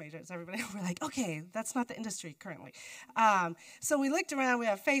justice majors. Everybody, we're like, okay, that's not the industry currently. So we looked around. We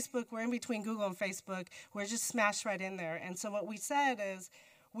have Facebook. We're in between Google and Facebook. We're just smashed right in there. And so what we said is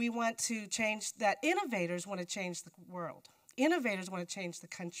we want to change that. Innovators want to change the world. Innovators want to change the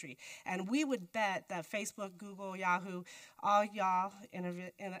country. And we would bet that Facebook, Google, Yahoo, all y'all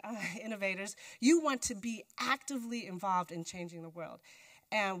innovators, you want to be actively involved in changing the world.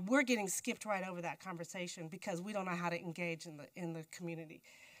 And we're getting skipped right over that conversation because we don't know how to engage in the community.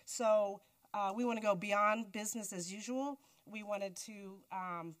 So we want to go beyond business as usual. We wanted to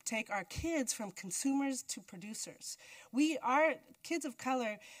take our kids from consumers to producers. Our kids of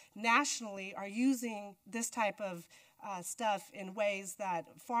color nationally are using this type of stuff in ways that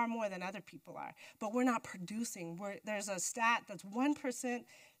far more than other people are. But we're not producing. There's a stat that's 1%,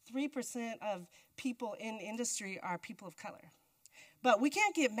 3% of people in industry are people of color. But we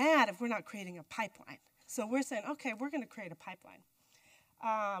can't get mad if we're not creating a pipeline. So we're saying, okay, we're going to create a pipeline.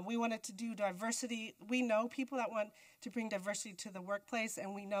 We wanted to do diversity. We know people that want to bring diversity to the workplace,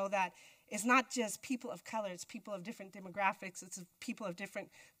 and we know that it's not just people of color, it's people of different demographics, it's people of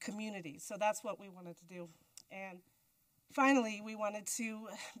different communities. So that's what we wanted to do. And finally, we wanted to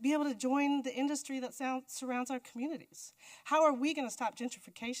be able to join the industry that surrounds our communities. How are we going to stop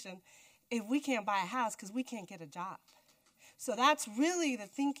gentrification if we can't buy a house because we can't get a job? So that's really the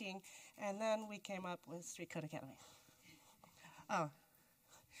thinking, and then we came up with Street Code Academy. Oh,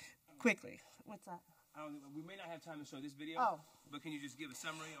 quickly, what's that? We may not have time to show this video, but can you just give a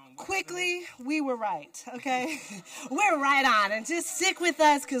summary on what Quickly, we were right, okay? We're right on, and just stick with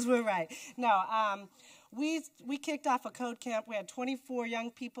us because we're right. No, we kicked off a code camp. We had 24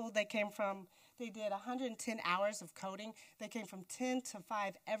 young people. They did 110 hours of coding. They came from 10 to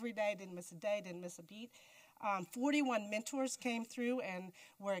 5 every day, didn't miss a day, didn't miss a beat. 41 mentors came through and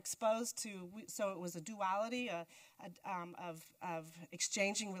were exposed to, so it was a duality of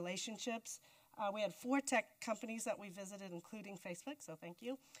exchanging relationships. We had 4 tech companies that we visited, including Facebook, so thank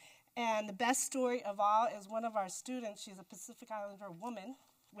you. And the best story of all is one of our students, she's a Pacific Islander woman,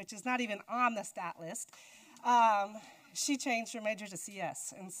 which is not even on the stat list. She changed her major to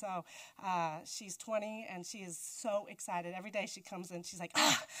CS, and so she's 20, and she is so excited. Every day she comes in, she's like,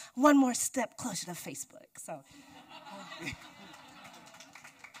 one more step closer to Facebook. So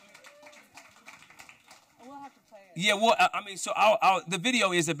we'll have to play it. Yeah, well, I mean, so the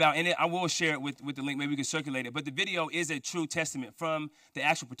video is about, and I will share it with the link, maybe we can circulate it, but the video is a true testament from the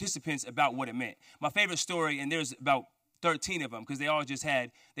actual participants about what it meant. My favorite story, and there's about 13 of them, because they all just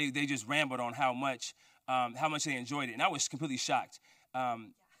had, they just rambled on how much they enjoyed it, and I was completely shocked.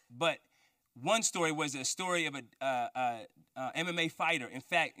 But one story was a story of a MMA fighter. In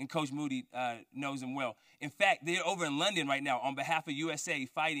fact, and Coach Moody knows him well. In fact, they're over in London right now on behalf of USA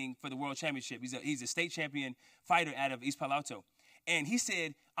fighting for the World Championship. He's a state champion fighter out of East Palo Alto. And he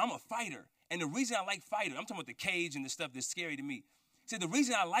said, I'm a fighter. And the reason I like fighter, I'm talking about the cage and the stuff that's scary to me. He said, the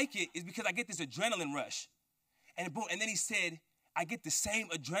reason I like it is because I get this adrenaline rush. And boom, and then he said, I get the same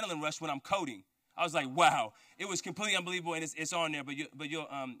adrenaline rush when I'm coding. I was like, wow. It was completely unbelievable, and it's on there, but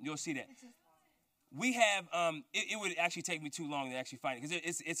you'll see that. We have, it would actually take me too long to actually find it,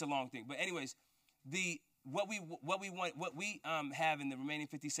 because it's a long thing. But anyways, what we have in the remaining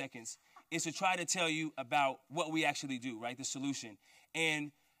 50 seconds is to try to tell you about what we actually do, right, the solution.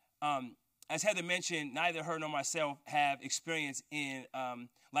 And as Heather mentioned, neither her nor myself have experience in,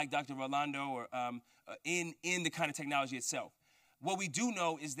 like Dr. Rolando, or in the kind of technology itself. What we do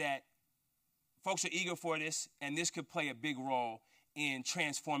know is that folks are eager for this, and this could play a big role in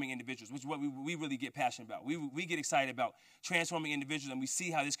transforming individuals, which is what we really get passionate about. We get excited about transforming individuals, and we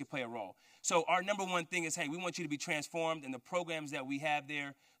see how this could play a role. So our number one thing is, hey, we want you to be transformed, and the programs that we have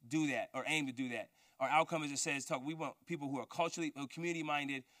there do that, or aim to do that. Our outcome, as it says, we want people who are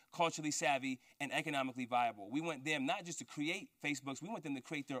community-minded, culturally savvy, and economically viable. We want them not just to create Facebooks, we want them to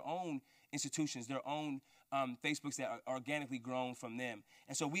create their own institutions, their own Facebooks that are organically grown from them.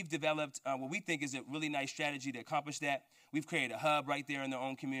 And so we've developed what we think is a really nice strategy to accomplish that. We've created a hub right there in their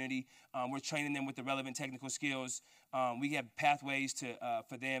own community. We're training them with the relevant technical skills. We have pathways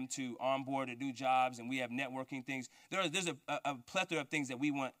for them to onboard to new jobs, and we have networking things. There's a plethora of things that we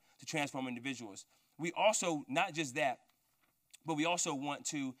want to transform individuals. We also, not just that, but we also want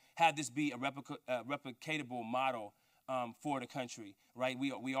to have this be a replicatable model for the country, right?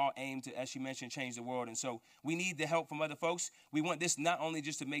 We all aim to, as she mentioned, change the world, and so we need the help from other folks. We want this not only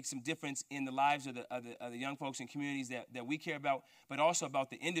just to make some difference in the lives of the young folks and communities that we care about, but also about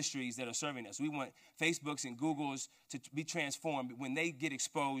the industries that are serving us. We want Facebooks and Googles to be transformed when they get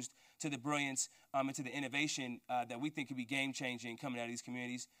exposed to the brilliance and to the innovation that we think could be game-changing coming out of these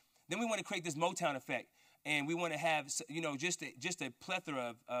communities. Then we want to create this Motown effect, and we want to have, just a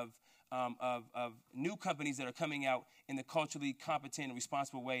plethora of new companies that are coming out in the culturally competent and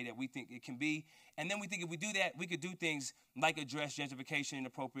responsible way that we think it can be. And then we think if we do that, we could do things like address gentrification in an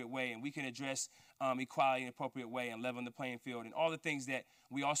appropriate way, and we can address equality in an appropriate way, and leveling the playing field, and all the things that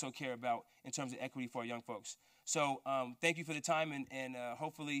we also care about in terms of equity for our young folks. So thank you for the time, and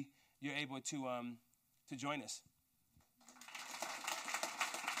hopefully you're able to join us.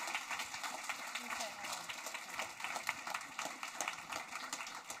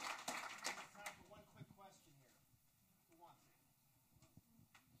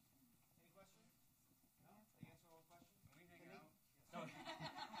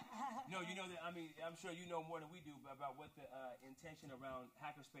 No, you know that, I'm sure you know more than we do about what the intention around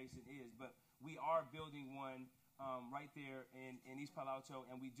Hackerspace is, but we are building one right there in East Palo Alto,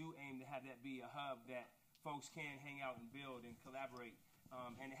 and we do aim to have that be a hub that folks can hang out and build and collaborate,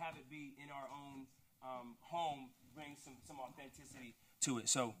 and have it be in our own home, bring some authenticity to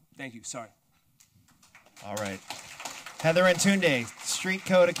it. So thank you. Sorry. All right. Heather and Tunde, Street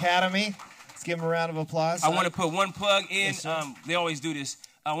Code Academy. Let's give them a round of applause. I want to put one plug in. Yes, They always do this.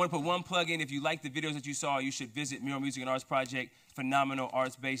 I want to put one plug in. If you like the videos that you saw, you should visit Mural Music and Arts Project, phenomenal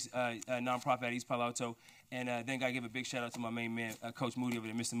arts-based nonprofit at East Palo Alto. And then got to give a big shout out to my main man, Coach Moody over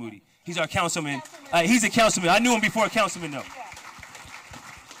there, Mr. Moody. He's our councilman. He's a councilman. I knew him before a councilman, though.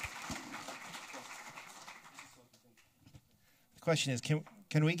 The question is,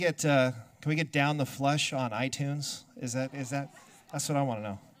 can we get Down the Flush on iTunes? Is that that's what I want to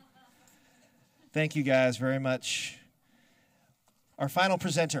know. Thank you guys very much. Our final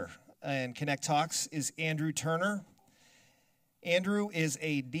presenter in Connect Talks is Andrew Turner. Andrew is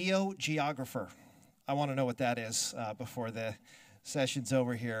a geographer. I want to know what that is before the session's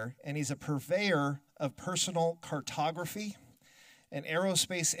over here. And he's a purveyor of personal cartography. An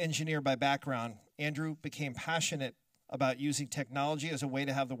aerospace engineer by background, Andrew became passionate about using technology as a way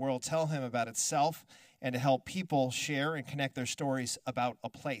to have the world tell him about itself and to help people share and connect their stories about a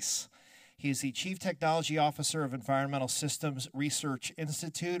place. He is the Chief Technology Officer of Environmental Systems Research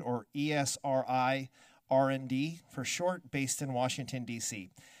Institute, or ESRI R&D for short, based in Washington, D.C.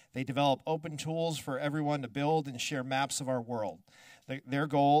 They develop open tools for everyone to build and share maps of our world. Their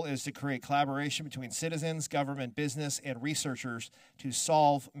goal is to create collaboration between citizens, government, business, and researchers to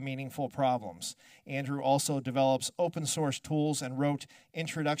solve meaningful problems. Andrew also develops open source tools and wrote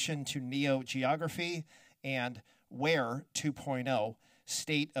Introduction to Neo-Geography and Where 2.0,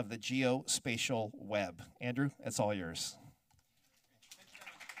 State of the Geospatial Web. Andrew, it's all yours.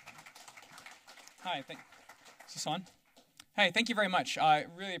 Hi, is this on? Hey, thank you very much. I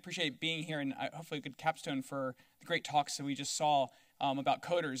really appreciate being here, and hopefully a good capstone for the great talks that we just saw about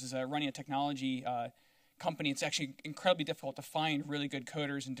coders. As running a technology company, it's actually incredibly difficult to find really good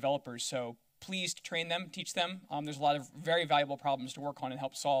coders and developers, so please train them, teach them. There's a lot of very valuable problems to work on and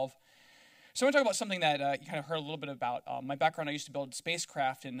help solve. So I want to talk about something that you kind of heard a little bit about. My background, I used to build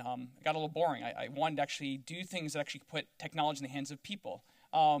spacecraft, and it got a little boring. I wanted to actually do things that actually put technology in the hands of people.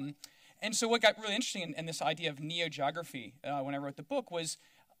 And so what got really interesting in this idea of neo-geography when I wrote the book was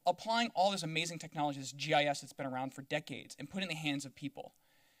applying all this amazing technology, this GIS that's been around for decades, and put it in the hands of people.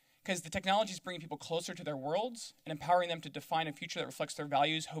 Because the technology is bringing people closer to their worlds and empowering them to define a future that reflects their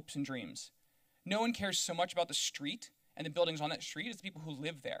values, hopes, and dreams. No one cares so much about the street and the buildings on that street as the people who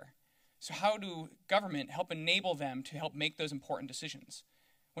live there. So how do government help enable them to help make those important decisions?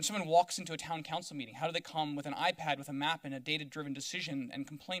 When someone walks into a town council meeting, how do they come with an iPad with a map and a data-driven decision and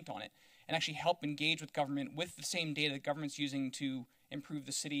complaint on it, and actually help engage with government with the same data that government's using to improve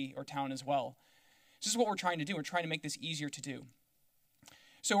the city or town as well? This is what we're trying to do. We're trying to make this easier to do.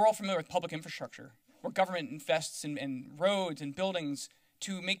 So we're all familiar with public infrastructure, where government invests in roads and buildings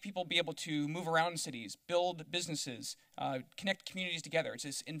to make people be able to move around cities, build businesses, connect communities together. It's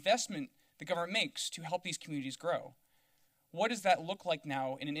this investment the government makes to help these communities grow. What does that look like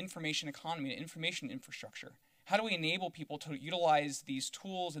now in an information economy, an information infrastructure? How do we enable people to utilize these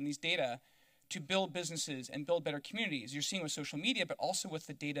tools and these data to build businesses and build better communities? You're seeing with social media, but also with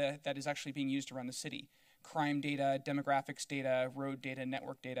the data that is actually being used around the city. Crime data, demographics data, road data,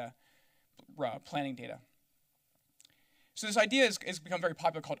 network data, planning data. So this idea has become very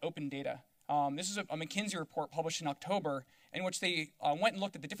popular called open data. This is a McKinsey report published in October in which they went and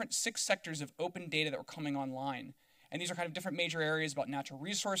looked at the different 6 sectors of open data that were coming online. And these are kind of different major areas about natural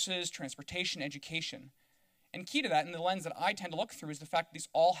resources, transportation, education. And key to that, and the lens that I tend to look through, is the fact that these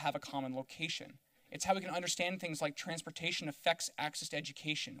all have a common location. It's how we can understand things like transportation affects access to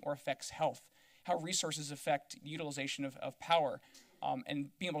education or affects health, how resources affect utilization of power, and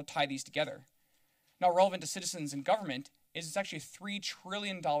being able to tie these together. Now, relevant to citizens and government is it's actually a $3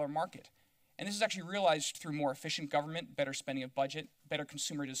 trillion market. And this is actually realized through more efficient government, better spending of budget, better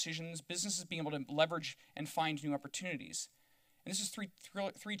consumer decisions, businesses being able to leverage and find new opportunities. And this is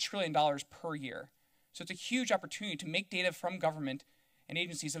 $3 trillion per year. So it's a huge opportunity to make data from government and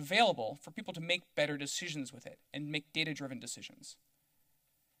agencies available for people to make better decisions with it and make data-driven decisions.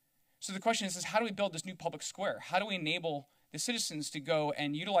 So the question is how do we build this new public square? How do we enable the citizens to go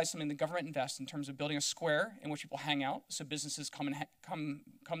and utilize something the government invests in terms of building a square in which people hang out, so businesses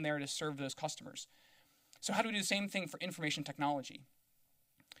come there to serve those customers? So how do we do the same thing for information technology?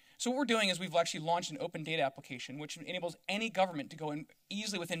 So what we're doing is we've actually launched an open data application which enables any government to go and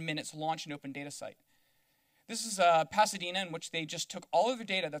easily within minutes launch an open data site. This is Pasadena, in which they just took all of the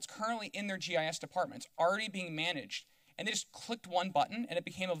data that's currently in their GIS departments, already being managed, and they just clicked one button and it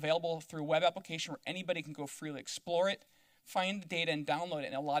became available through a web application where anybody can go freely explore it, find the data, and download it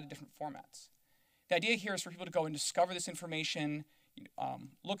in a lot of different formats. The idea here is for people to go and discover this information,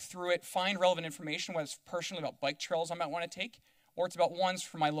 look through it, find relevant information, whether it's personally about bike trails I might want to take, or it's about ones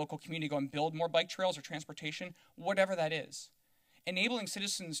for my local community to go and build more bike trails or transportation, whatever that is. Enabling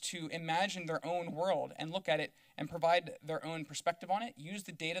citizens to imagine their own world and look at it and provide their own perspective on it, use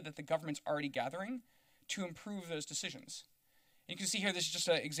the data that the government's already gathering to improve those decisions. You can see here, this is just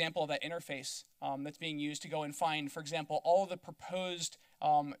an example of that interface that's being used to go and find, for example, all of the proposed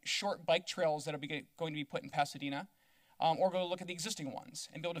short bike trails that are going to be put in Pasadena, or go look at the existing ones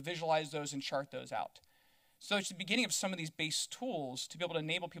and be able to visualize those and chart those out. So it's the beginning of some of these base tools to be able to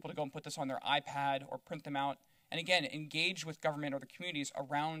enable people to go and put this on their iPad or print them out, and again, engage with government or the communities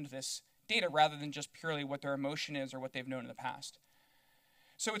around this data rather than just purely what their emotion is or what they've known in the past.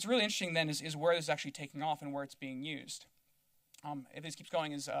 So what's really interesting then is where this is actually taking off and where it's being used. If this keeps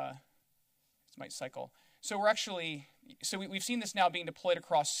going, this might cycle. So we've seen this now being deployed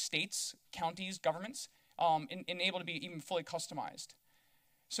across states, counties, governments, and able to be even fully customized.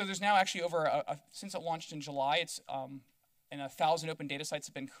 So there's now actually since it launched in July, it's and 1,000 open data sites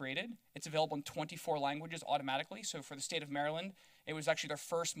have been created. It's available in 24 languages automatically. So for the state of Maryland, it was actually their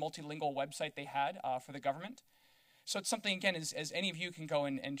first multilingual website they had for the government. So it's something, again, as any of you can go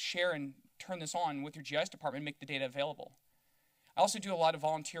and share and turn this on with your GIS department and make the data available. I also do a lot of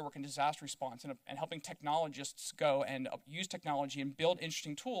volunteer work in disaster response and helping technologists go and use technology and build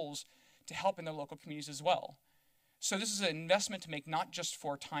interesting tools to help in their local communities as well. So this is an investment to make not just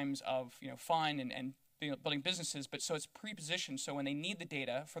for times of fun and building businesses, but so it's pre-positioned so when they need the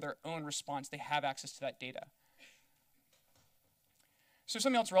data for their own response, they have access to that data. So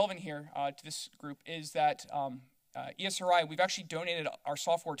something else relevant here to this group is that ESRI, we've actually donated our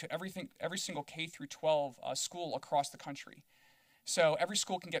software to every single K through 12 school across the country. So every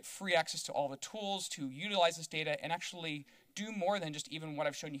school can get free access to all the tools to utilize this data and actually do more than just even what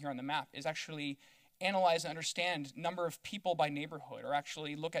I've shown you here on the map, is actually analyze and understand number of people by neighborhood, or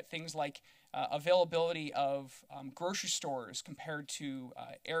actually look at things like availability of grocery stores compared to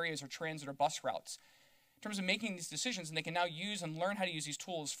areas or transit or bus routes. In terms of making these decisions, and they can now use and learn how to use these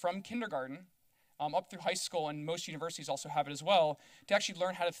tools from kindergarten up through high school, and most universities also have it as well, to actually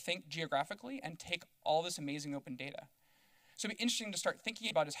learn how to think geographically and take all this amazing open data. So it'd be interesting to start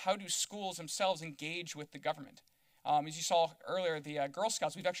thinking about is how do schools themselves engage with the government? As you saw earlier, the Girl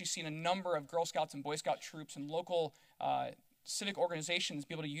Scouts, we've actually seen a number of Girl Scouts and Boy Scout troops and local civic organizations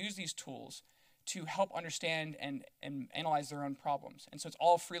be able to use these tools to help understand and analyze their own problems. And so it's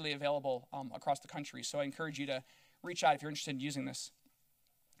all freely available across the country. So I encourage you to reach out if you're interested in using this.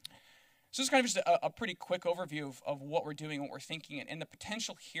 So this is kind of just a pretty quick overview of what we're doing, what we're thinking, and the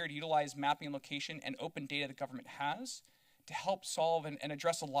potential here to utilize mapping and location and open data the government has to help solve and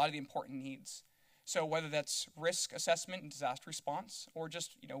address a lot of the important needs. So whether that's risk assessment and disaster response, or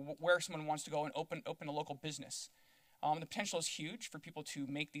just where someone wants to go and open a local business. The potential is huge for people to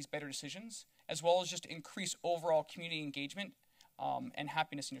make these better decisions, as well as just increase overall community engagement and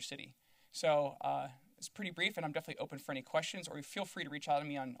happiness in your city. So it's pretty brief, and I'm definitely open for any questions, or feel free to reach out to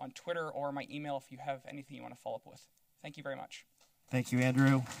me on Twitter or my email if you have anything you want to follow up with. Thank you very much. Thank you,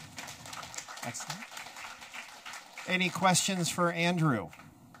 Andrew. Excellent. Any questions for Andrew?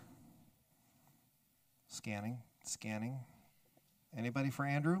 Scanning. Anybody for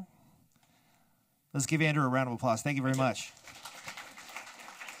Andrew? Let's give Andrew a round of applause. Thank you very much.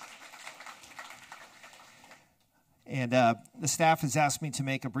 And the staff has asked me to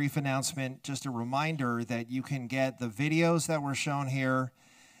make a brief announcement, just a reminder that you can get the videos that were shown here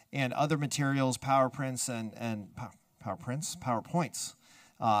and other materials, PowerPoints,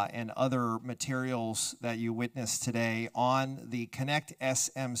 and other materials that you witnessed today on the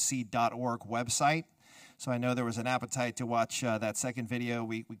ConnectSMC.org website. So I know there was an appetite to watch that second video.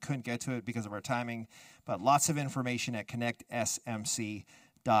 We couldn't get to it because of our timing, but lots of information at ConnectSMC.org.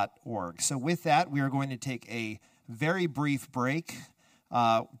 So with that, we are going to take a very brief break.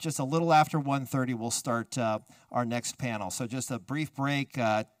 Just a little after 1:30, we'll start our next panel. So just a brief break,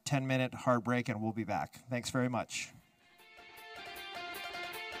 10-minute hard break, and we'll be back. Thanks very much.